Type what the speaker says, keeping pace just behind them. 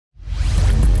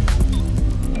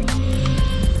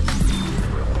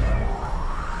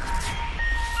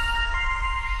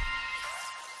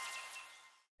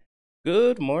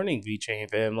Good morning, VeChain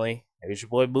family. It's your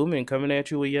boy Boomin coming at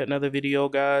you with yet another video,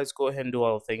 guys. Go ahead and do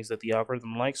all the things that the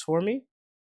algorithm likes for me.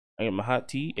 I got my hot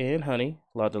tea and honey,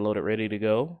 loud and loaded, ready to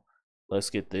go. Let's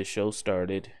get this show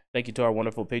started. Thank you to our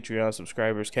wonderful Patreon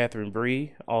subscribers, Catherine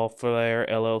Bree, All Flair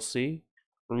LLC,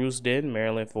 Bruce Den,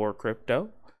 Maryland for Crypto.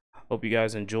 Hope you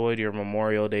guys enjoyed your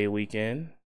Memorial Day weekend.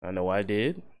 I know I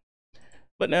did.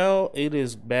 But now it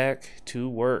is back to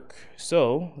work.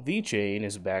 So, VeChain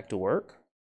is back to work.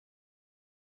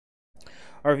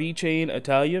 Our VeChain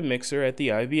Italia mixer at the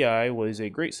IBI was a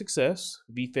great success.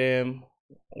 VFam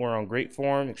were on great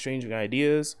form, exchanging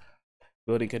ideas,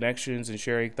 building connections, and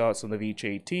sharing thoughts on the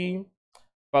VeChain team.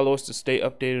 Follow us to stay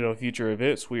updated on future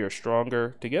events. We are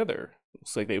stronger together.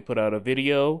 Looks like they put out a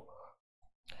video.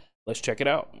 Let's check it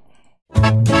out.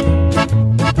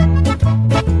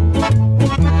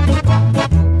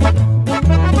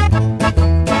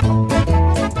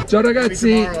 Ciao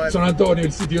ragazzi, sono Antonio,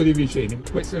 il CTO di VeChain.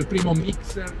 Questo è il primo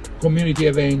Mixer Community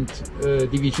Event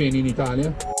di VeChain in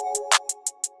Italia.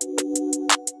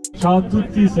 Ciao a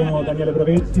tutti, sono Daniele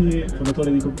Bravetti,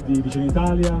 fondatore di VeChain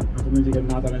Italia, una community che è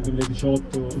nata nel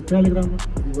 2018 su Telegram.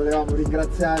 Vi volevamo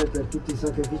ringraziare per tutti i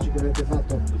sacrifici che avete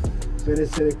fatto per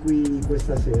essere qui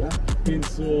questa sera.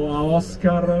 Penso a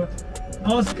Oscar.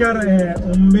 Oscar è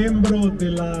un membro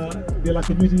della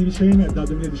community di VeChain dal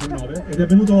 2019 ed è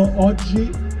venuto oggi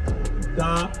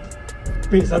da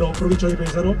Pesaro, provincia di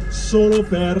Pesaro, solo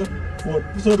per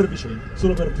VeChain,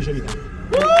 solo per VeChain Italia.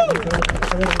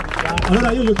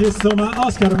 Allora io gli ho chiesto, ma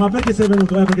Oscar, ma perché sei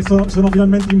venuto? Perché sono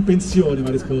finalmente in pensione, mi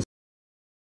ha risposto.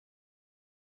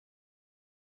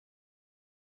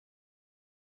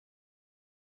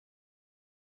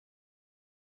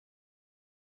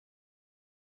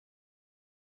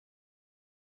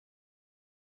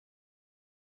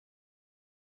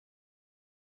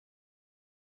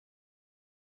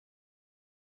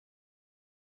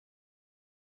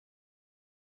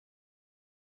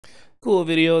 Cool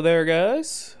video there,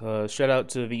 guys. Shout out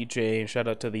to VeChain, shout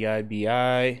out to the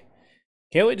IBI.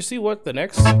 Can't wait to see what the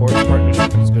next sports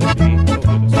partnership is going to be. Oh,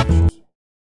 goodness gracious.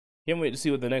 Can't wait to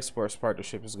see what the next sports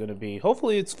partnership is going to be.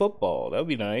 Hopefully it's football. That would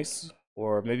be nice.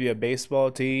 Or maybe a baseball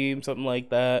team, something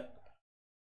like that.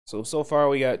 So far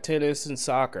we got tennis and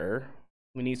soccer.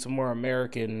 We need some more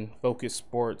American-focused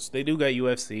sports. They do got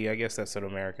UFC. I guess that's an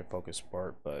American-focused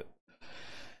sport, but...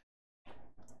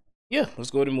 yeah,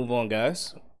 let's go ahead and move on,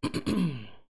 guys.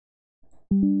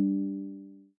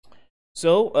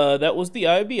 So that was the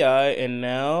IBI, and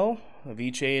now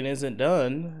VeChain isn't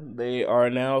done. They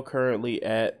are now currently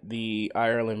at the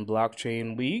Ireland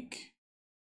Blockchain Week,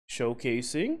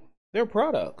 showcasing their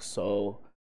products. So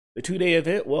the two-day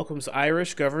event welcomes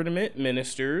Irish government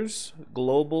ministers,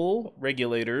 global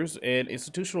regulators, and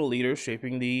institutional leaders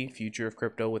shaping the future of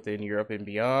crypto within Europe and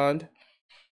beyond.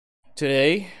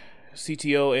 Today,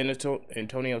 CTO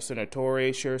Antonio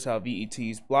Senatore shares how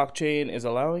VET's blockchain is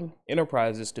allowing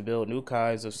enterprises to build new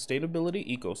kinds of sustainability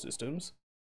ecosystems,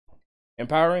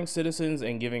 empowering citizens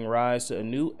and giving rise to a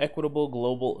new equitable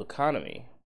global economy.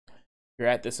 If you're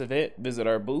at this event, visit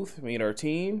our booth, meet our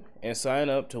team, and sign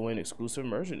up to win exclusive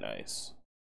merchandise.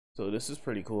 So this is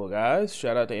pretty cool, guys.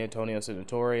 Shout out to Antonio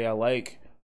Senatore. I like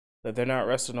that they're not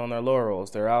resting on their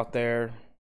laurels. They're out there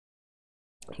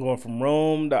going from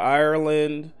Rome to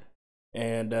Ireland,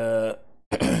 and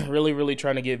really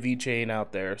trying to get VeChain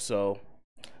out there. So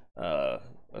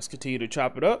let's continue to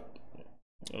chop it up,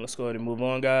 and let's go ahead and move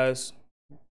on, guys.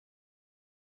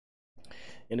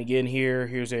 And again,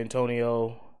 here's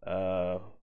Antonio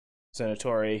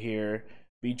Senatore here.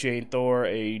 VeChainThor,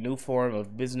 a new form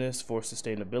of business for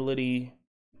sustainability.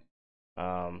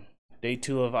 Day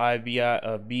 2 of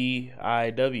BIW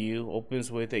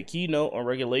opens with a keynote on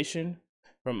regulation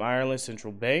from Ireland's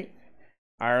central bank.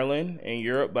 Ireland and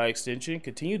Europe, by extension,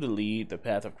 continue to lead the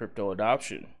path of crypto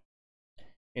adoption.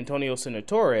 Antonio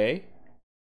Senatore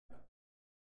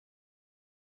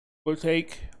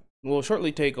will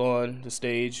shortly take on the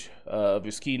stage of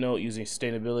his keynote using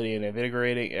sustainability and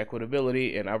invigorating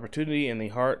equitability and opportunity in the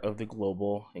heart of the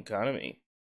global economy.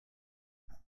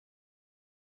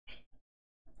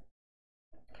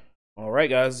 All right,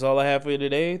 guys, that's all I have for you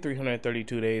today.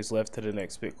 332 days left to the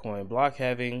next Bitcoin block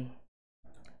halving.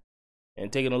 And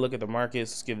taking a look at the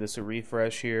markets, let's give this a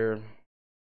refresh here.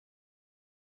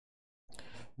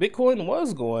 Bitcoin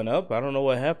was going up. I don't know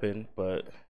what happened, but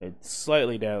it's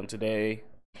slightly down today.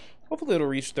 Hopefully it'll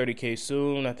reach 30K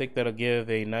soon. I think that'll give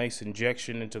a nice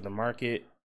injection into the market.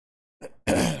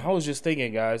 I was just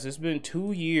thinking, guys, it's been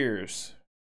 2 years.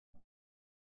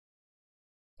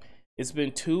 It's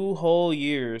been 2 whole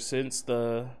years since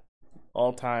the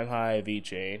all-time high of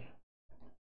VeChain.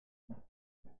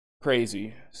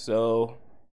 crazy. So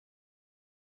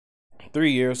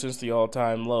 3 years since the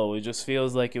all-time low. It just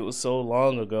feels like it was so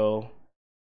long ago,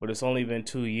 but it's only been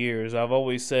 2 years. I've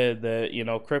always said that, you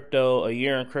know, crypto, a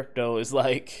year in crypto is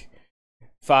like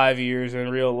 5 years in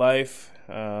real life.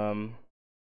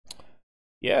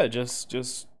 Yeah,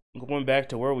 just going back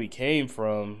to where we came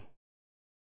from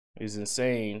is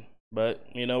insane. But,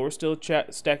 you know, we're still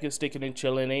stacking, sticking, and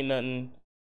chilling. Ain't nothing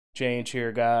changed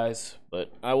here, guys.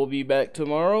 But I will be back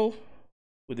tomorrow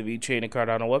with the VeChain and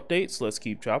Cardano updates. Let's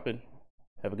keep chopping.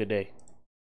 Have a good day.